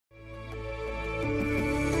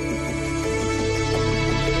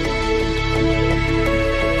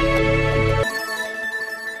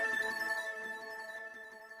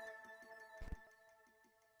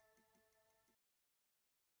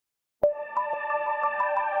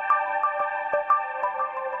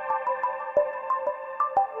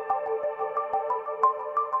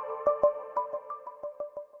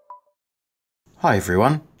Hi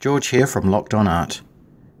everyone, George here from Locked On Art,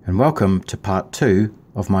 and welcome to part 2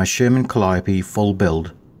 of my Sherman Calliope full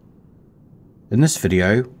build. In this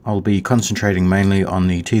video, I'll be concentrating mainly on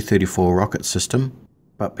the T-34 rocket system,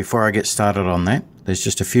 but before I get started on that, there's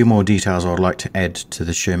just a few more details I would like to add to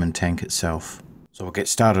the Sherman tank itself. So we'll get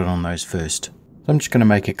started on those first. So I'm just going to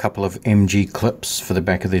make a couple of MG clips for the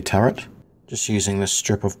back of the turret, just using this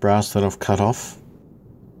strip of brass that I've cut off.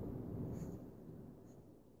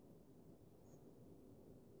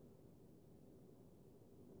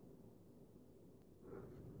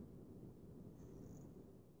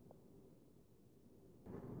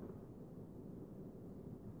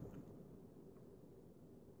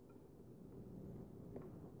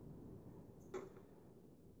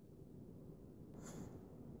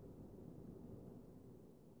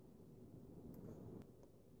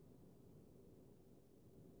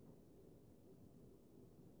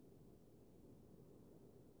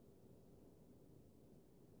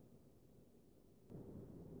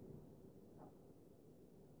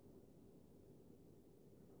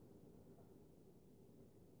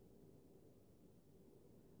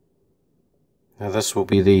 Now this will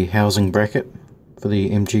be the housing bracket for the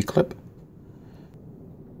MG clip.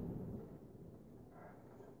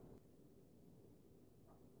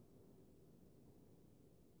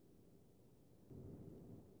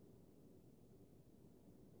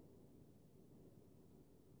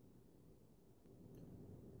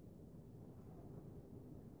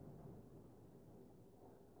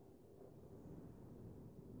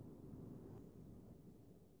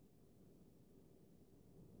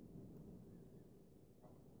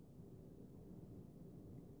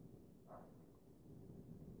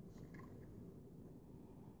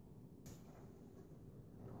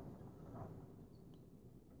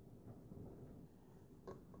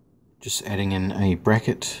 Just adding in a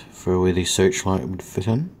bracket for where the searchlight would fit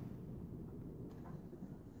in.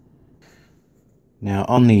 Now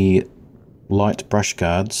on the light brush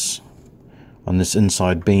guards on this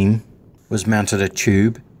inside beam was mounted a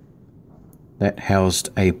tube that housed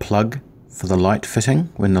a plug for the light fitting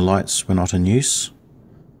when the lights were not in use.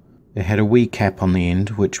 It had a wee cap on the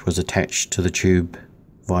end which was attached to the tube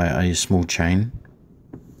via a small chain.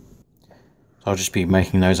 So I'll just be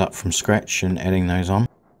making those up from scratch and adding those on.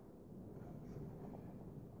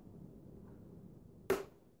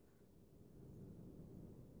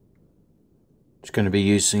 Just going to be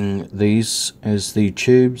using these as the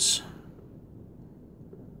tubes.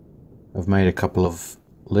 I've made a couple of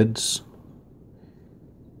lids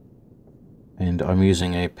and I'm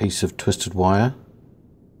using a piece of twisted wire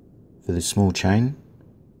for the small chain.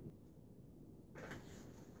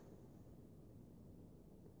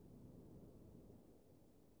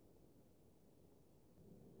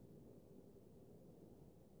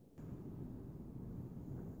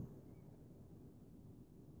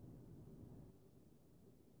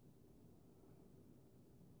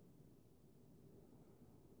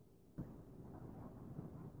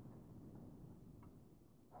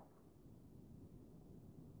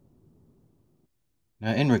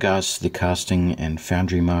 Now in regards to the casting and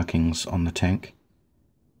foundry markings on the tank,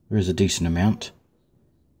 there is a decent amount,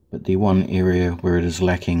 but the one area where it is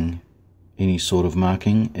lacking any sort of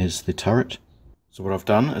marking is the turret. So what I've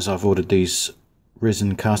done is I've ordered these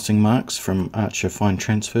resin casting marks from Archer Fine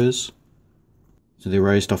Transfers. So they're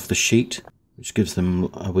raised off the sheet, which gives them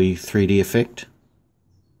a wee 3D effect.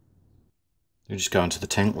 They just go into the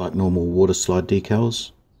tank like normal water slide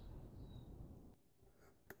decals.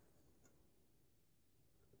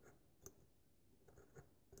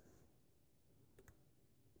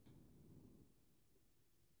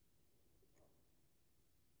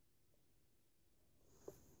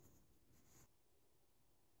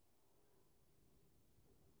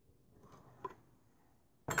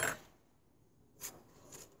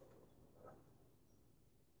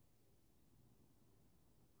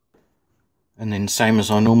 And then same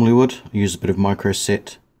as I normally would, I use a bit of micro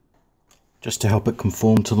set just to help it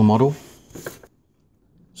conform to the model.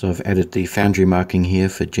 So I've added the foundry marking here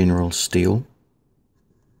for general steel,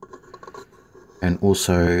 and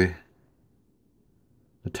also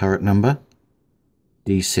the turret number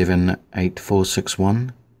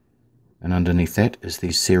D78461, and underneath that is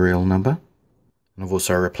the serial number. And I've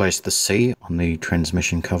also replaced the C on the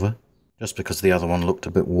transmission cover just because the other one looked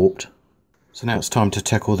a bit warped. So now it's time to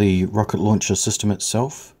tackle the rocket launcher system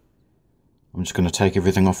itself. I'm just going to take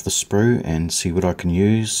everything off the sprue and see what I can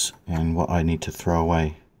use and what I need to throw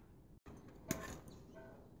away.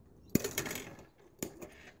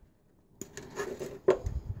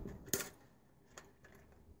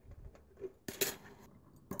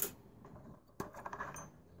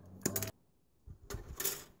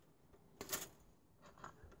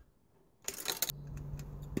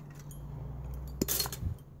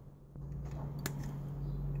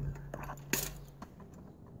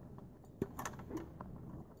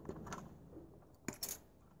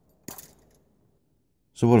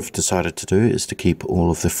 So what I've decided to do is to keep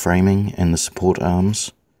all of the framing and the support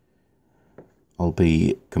arms. I'll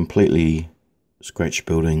be completely scratch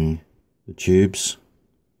building the tubes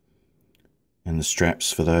and the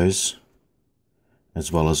straps for those,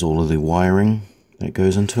 as well as all of the wiring that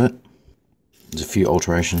goes into it. There's a few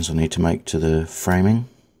alterations I need to make to the framing.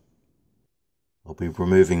 I'll be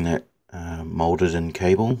removing that molded in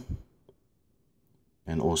cable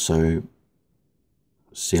and also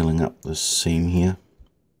sealing up this seam here.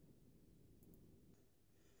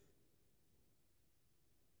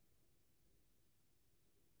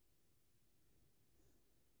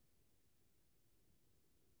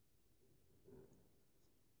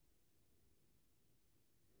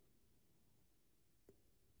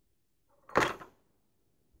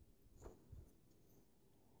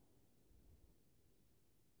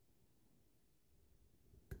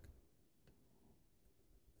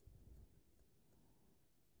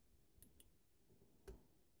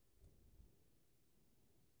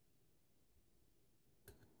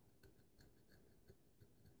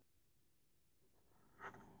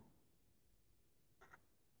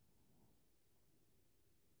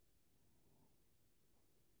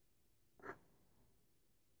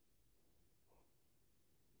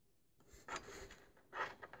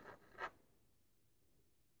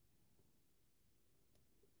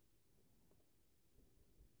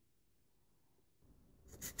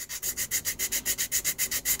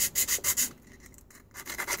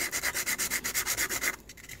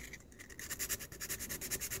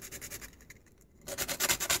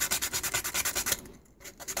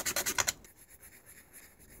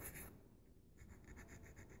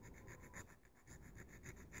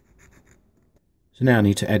 So now I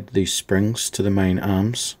need to add these springs to the main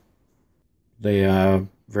arms. They are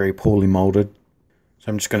very poorly molded,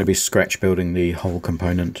 so I'm just going to be scratch building the whole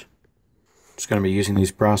component. Just going to be using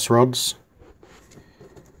these brass rods,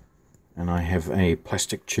 and I have a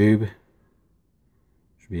plastic tube,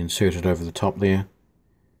 should be inserted over the top there,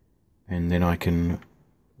 and then I can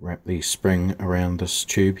wrap the spring around this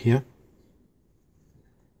tube here,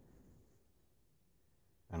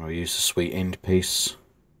 and I'll use the sweet end piece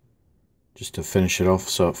just to finish it off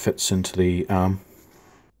so it fits into the arm.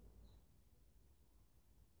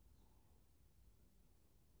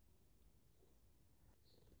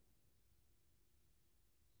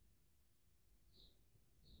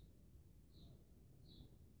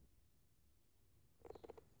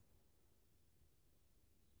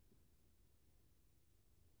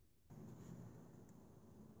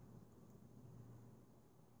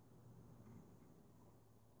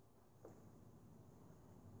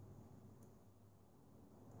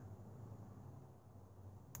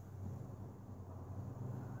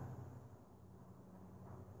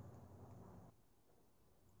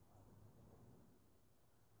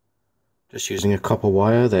 Just using a copper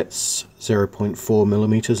wire that's 0.4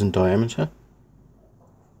 millimeters in diameter.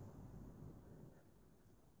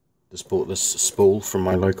 Just bought this spool from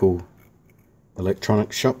my local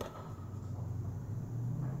electronics shop.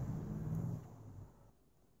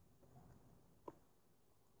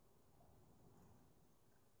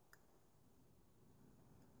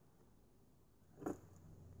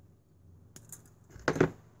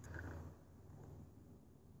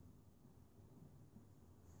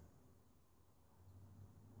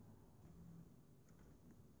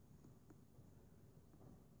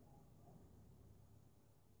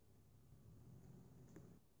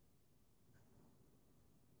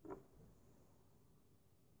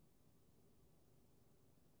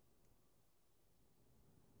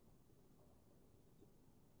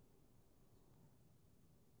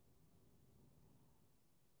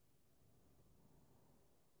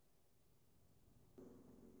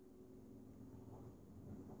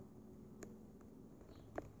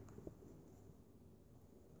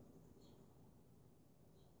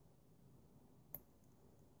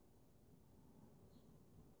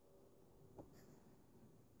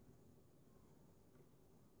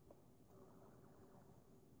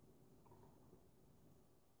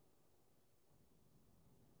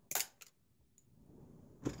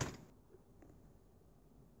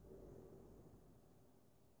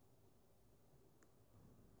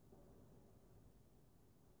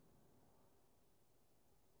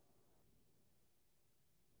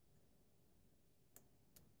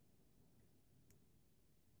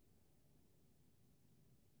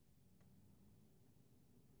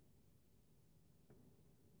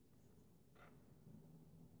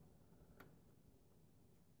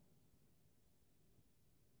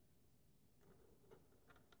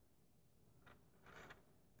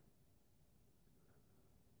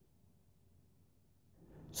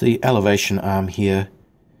 So the elevation arm here,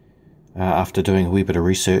 after doing a wee bit of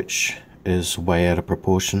research, is way out of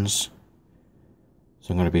proportions.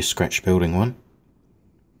 So I'm going to be scratch building one.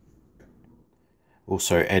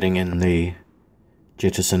 Also adding in the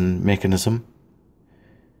jettison mechanism,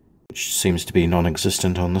 which seems to be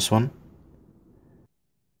non-existent on this one.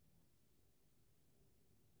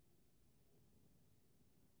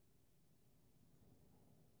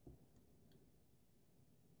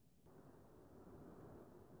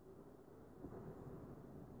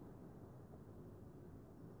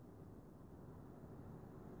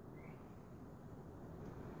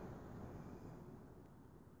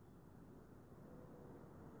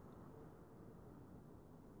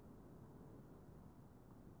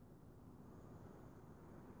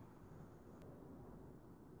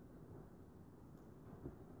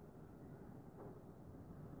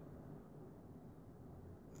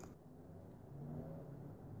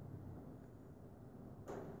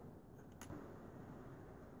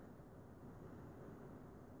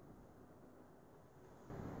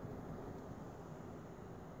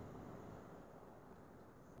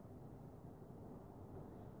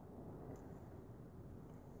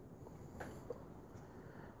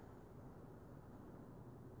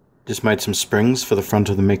 Just made some springs for the front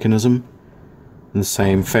of the mechanism in the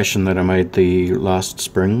same fashion that I made the last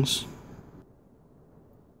springs.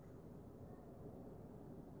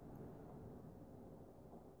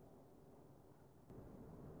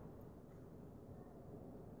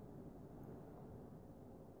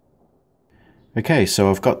 Okay, so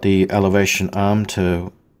I've got the elevation arm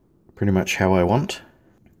to pretty much how I want.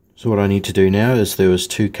 So what I need to do now is there was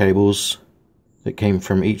 2 cables that came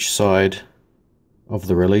from each side of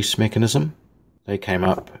the release mechanism. They came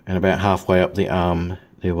up, and about halfway up the arm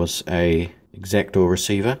there was a X-Actor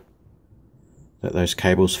receiver that those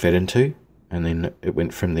cables fed into, and then it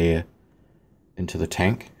went from there into the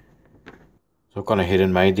tank. So I've gone ahead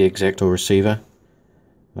and made the X-Actor receiver.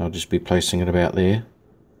 I'll just be placing it about there.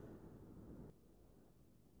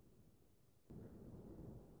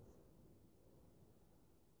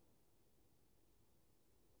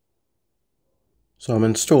 So I'm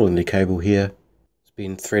installing the cable here. It's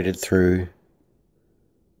been threaded through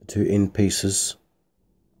the 2 end pieces,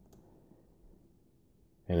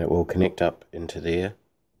 and it will connect up into there.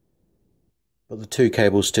 But the 2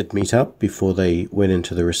 cables did meet up before they went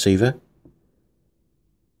into the receiver.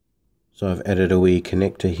 So I've added a wee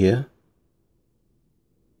connector here.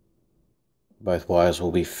 Both wires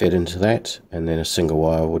will be fed into that, and then a single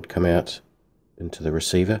wire would come out into the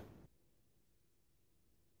receiver.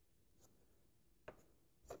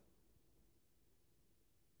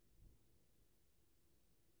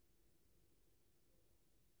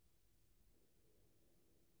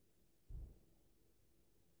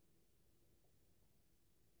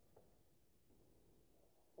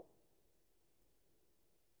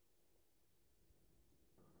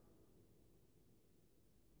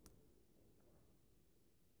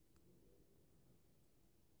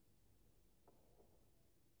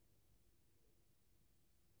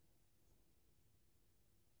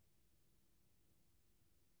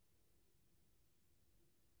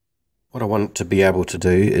 What I want to be able to do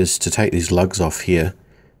is to take these lugs off here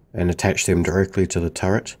and attach them directly to the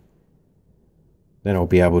turret. Then I'll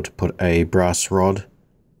be able to put a brass rod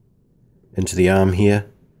into the arm here,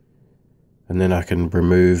 and then I can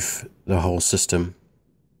remove the whole system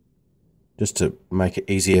just to make it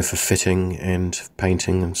easier for fitting and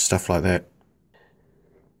painting and stuff like that.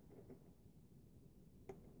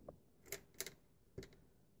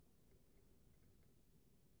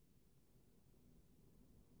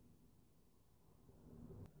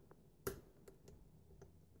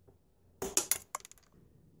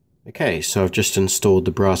 Okay, so I've just installed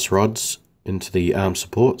the brass rods into the arm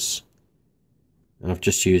supports, and I've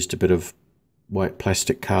just used a bit of white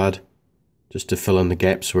plastic card just to fill in the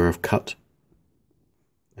gaps where I've cut.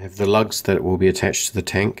 I have the lugs that will be attached to the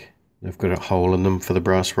tank. They've got a hole in them for the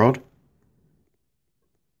brass rod.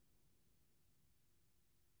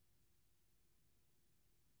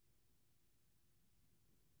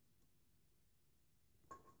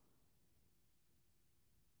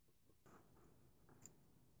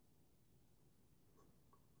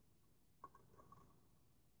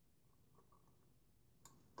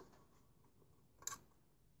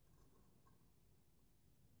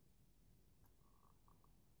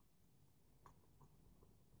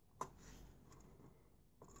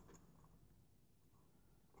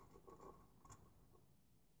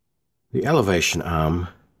 The elevation arm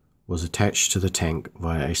was attached to the tank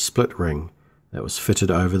via a split ring that was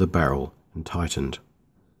fitted over the barrel and tightened.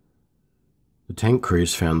 The tank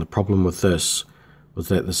crews found the problem with this was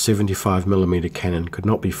that the 75mm cannon could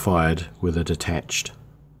not be fired with it attached.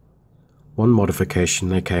 One modification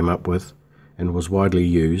they came up with, and was widely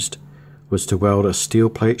used, was to weld a steel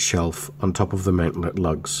plate shelf on top of the mantlet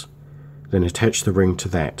lugs, then attach the ring to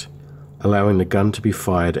that, allowing the gun to be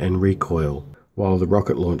fired and recoil while the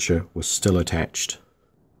rocket launcher was still attached.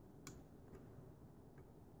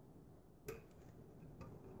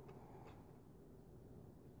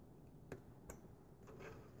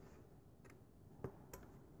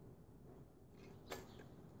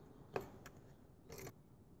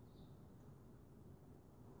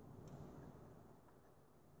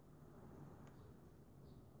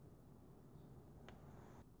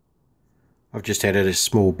 I've just added a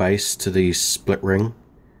small base to the split ring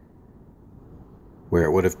where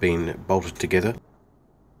it would have been bolted together.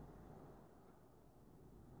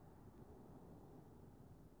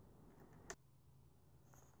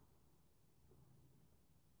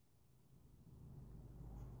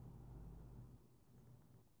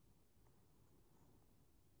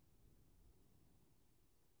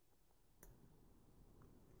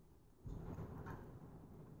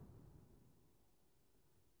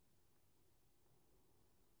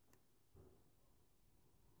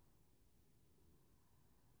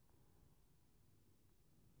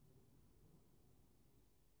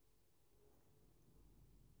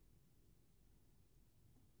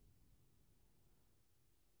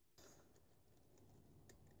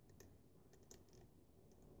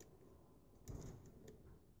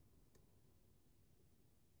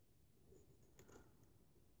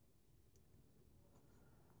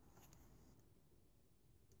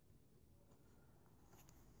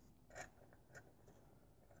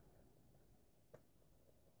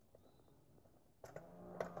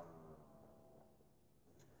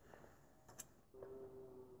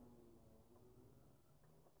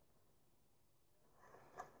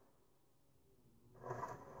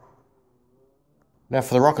 Now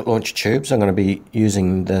for the rocket launch tubes, I'm going to be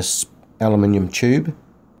using this aluminium tube.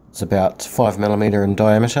 It's about 5mm in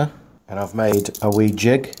diameter, and I've made a wee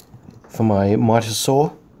jig for my miter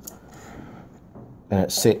saw, and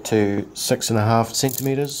it's set to 6.5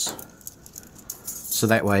 centimeters, so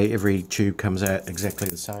that way every tube comes out exactly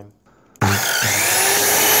the same.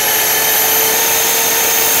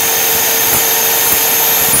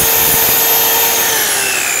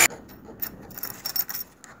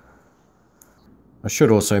 I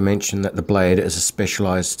should also mention that the blade is a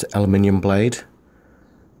specialised aluminium blade.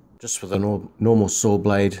 Just with a normal saw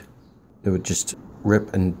blade, it would just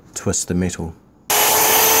rip and twist the metal.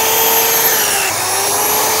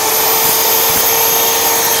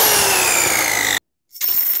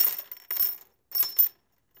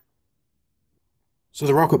 So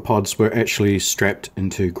the rocket pods were actually strapped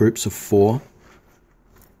into groups of 4.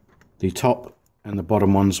 The top and the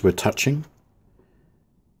bottom ones were touching.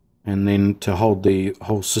 And then to hold the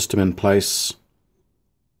whole system in place,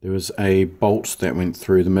 there was a bolt that went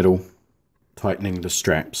through the middle, tightening the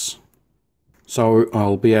straps. So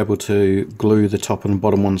I'll be able to glue the top and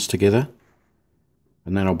bottom ones together,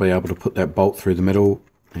 and then I'll be able to put that bolt through the middle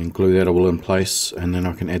and glue that all in place, and then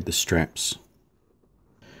I can add the straps.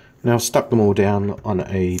 Now I've stuck them all down on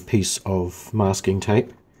a piece of masking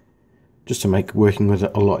tape, just to make working with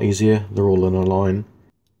it a lot easier. They're all in a line,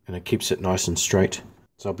 and it keeps it nice and straight.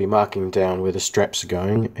 So I'll be marking down where the straps are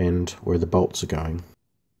going and where the bolts are going.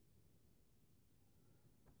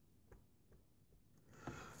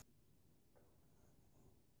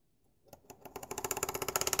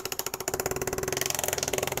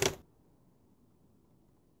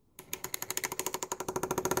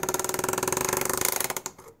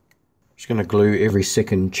 Just going to glue every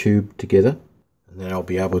second tube together, and then I'll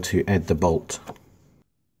be able to add the bolt.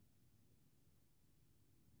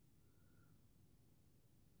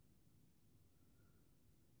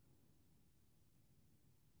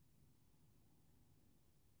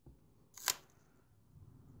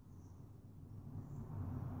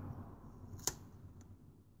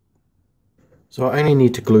 So I only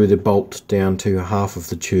need to glue the bolt down to half of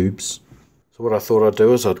the tubes. So what I thought I'd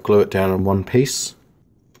do is I'd glue it down in one piece.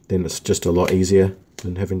 Then it's just a lot easier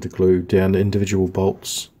than having to glue down the individual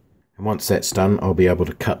bolts. And once that's done, I'll be able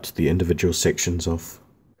to cut the individual sections off.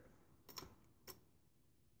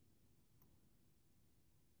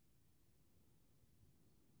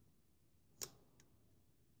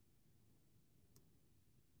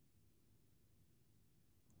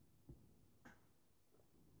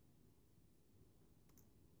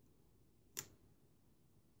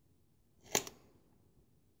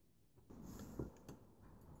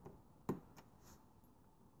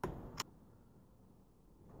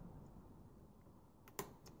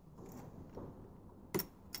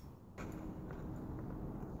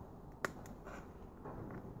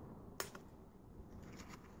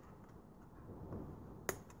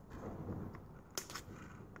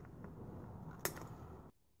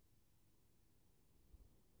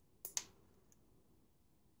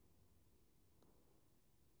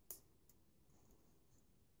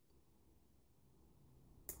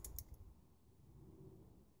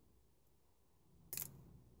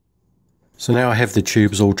 So now I have the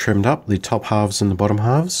tubes all trimmed up, the top halves and the bottom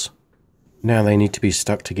halves. Now they need to be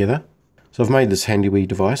stuck together. So I've made this handy wee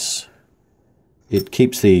device. It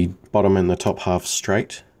keeps the bottom and the top half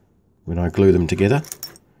straight when I glue them together.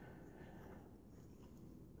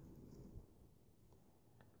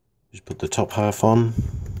 Just put the top half on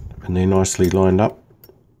and they're nicely lined up.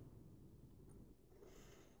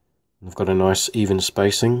 I've got a nice even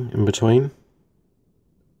spacing in between.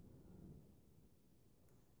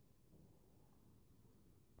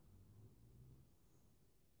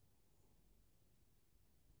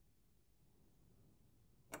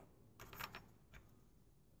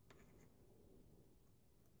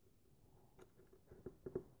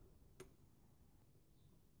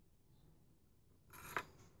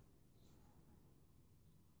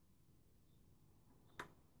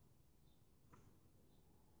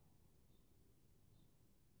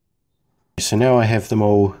 So now I have them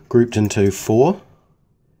all grouped into 4.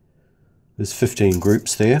 There's 15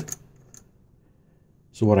 groups there.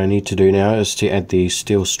 So what I need to do now is to add the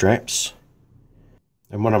steel straps.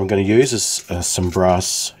 And what I'm going to use is some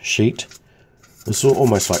brass sheet. This is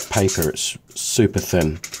almost like paper, it's super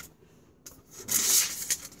thin.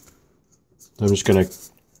 I'm just going to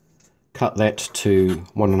cut that to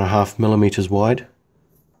 1.5 millimeters wide.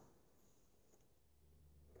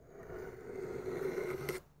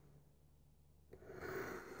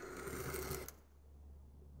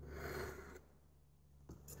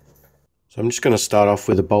 So I'm just going to start off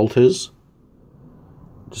where the bolt is.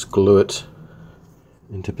 Just glue it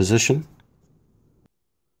into position.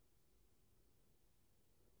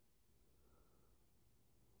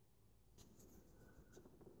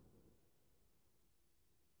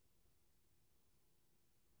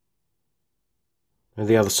 And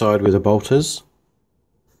the other side where the bolt is,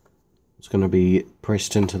 it's going to be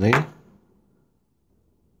pressed into there.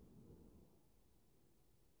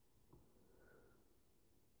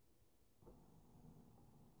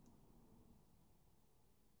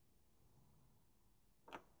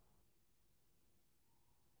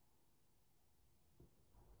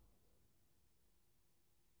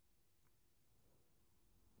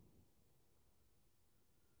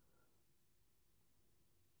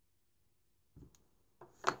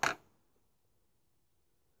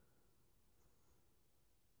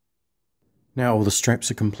 Now all the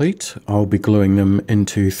straps are complete. I'll be gluing them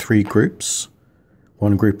into 3 groups.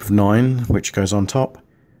 1 group of 9, which goes on top,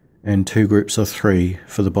 and 2 groups of 3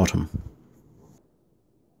 for the bottom.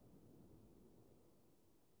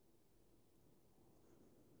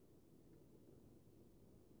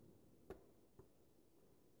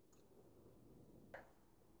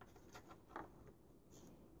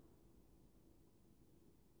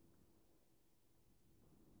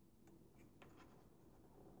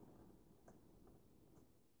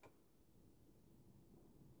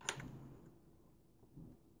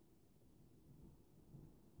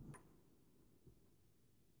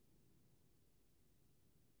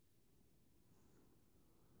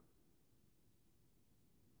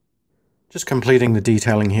 Just completing the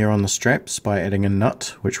detailing here on the straps by adding a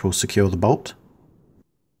nut which will secure the bolt.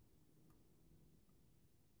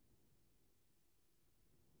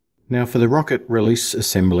 Now for the rocket release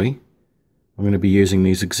assembly, I'm going to be using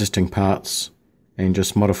these existing parts and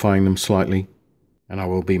just modifying them slightly, and I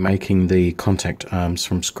will be making the contact arms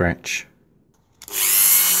from scratch.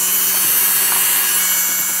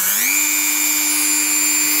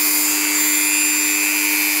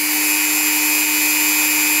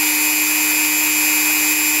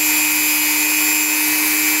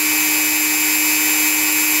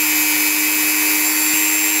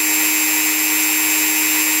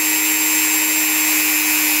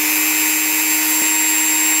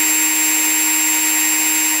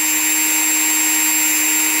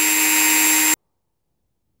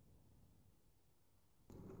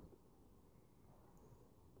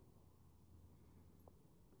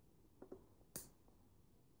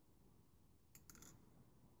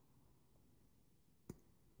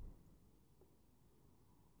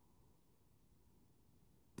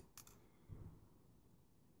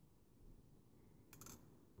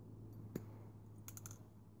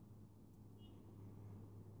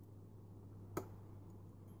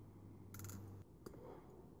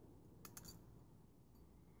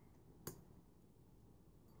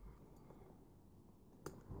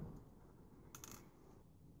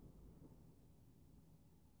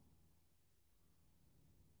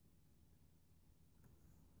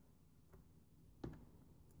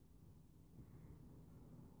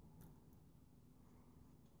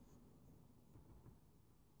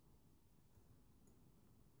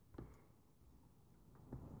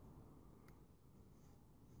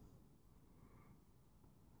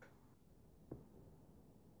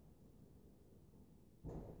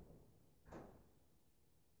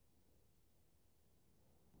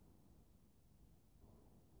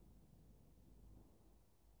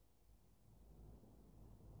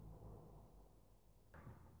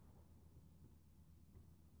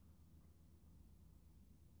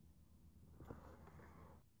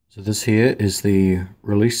 So this here is the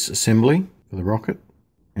release assembly for the rocket,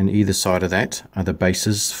 and either side of that are the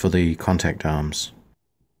bases for the contact arms.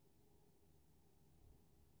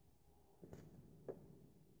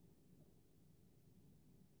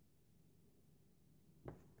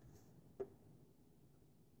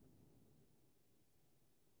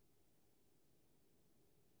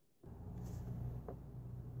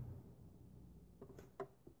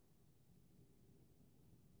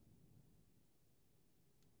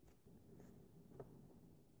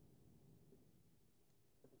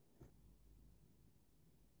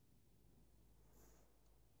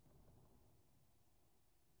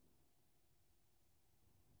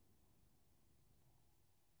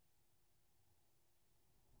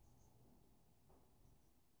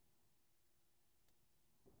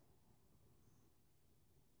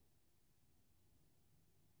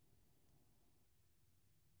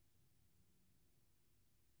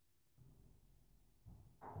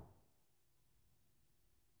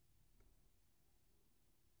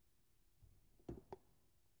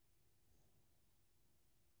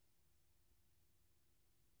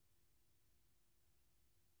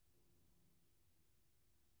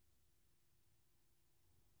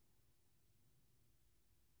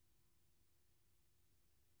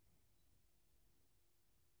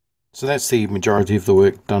 So that's the majority of the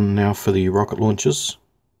work done now for the rocket launchers.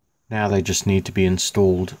 Now they just need to be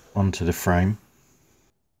installed onto the frame.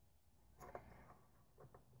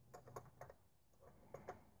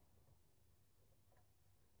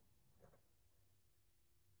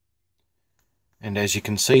 And as you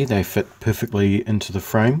can see, they fit perfectly into the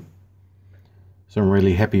frame. So I'm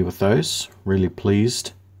really happy with those, really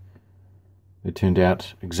pleased. They turned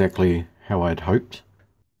out exactly how I'd hoped.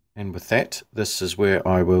 And with that, this is where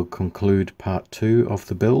I will conclude part 2 of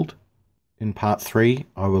the build. In part 3,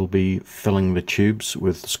 I will be filling the tubes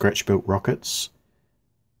with scratch-built rockets,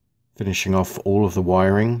 finishing off all of the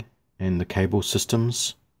wiring and the cable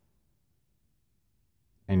systems,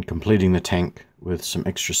 and completing the tank with some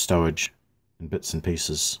extra stowage and bits and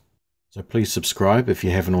pieces. So please subscribe if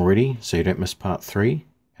you haven't already so you don't miss part 3,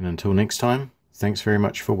 and until next time, thanks very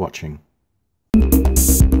much for watching.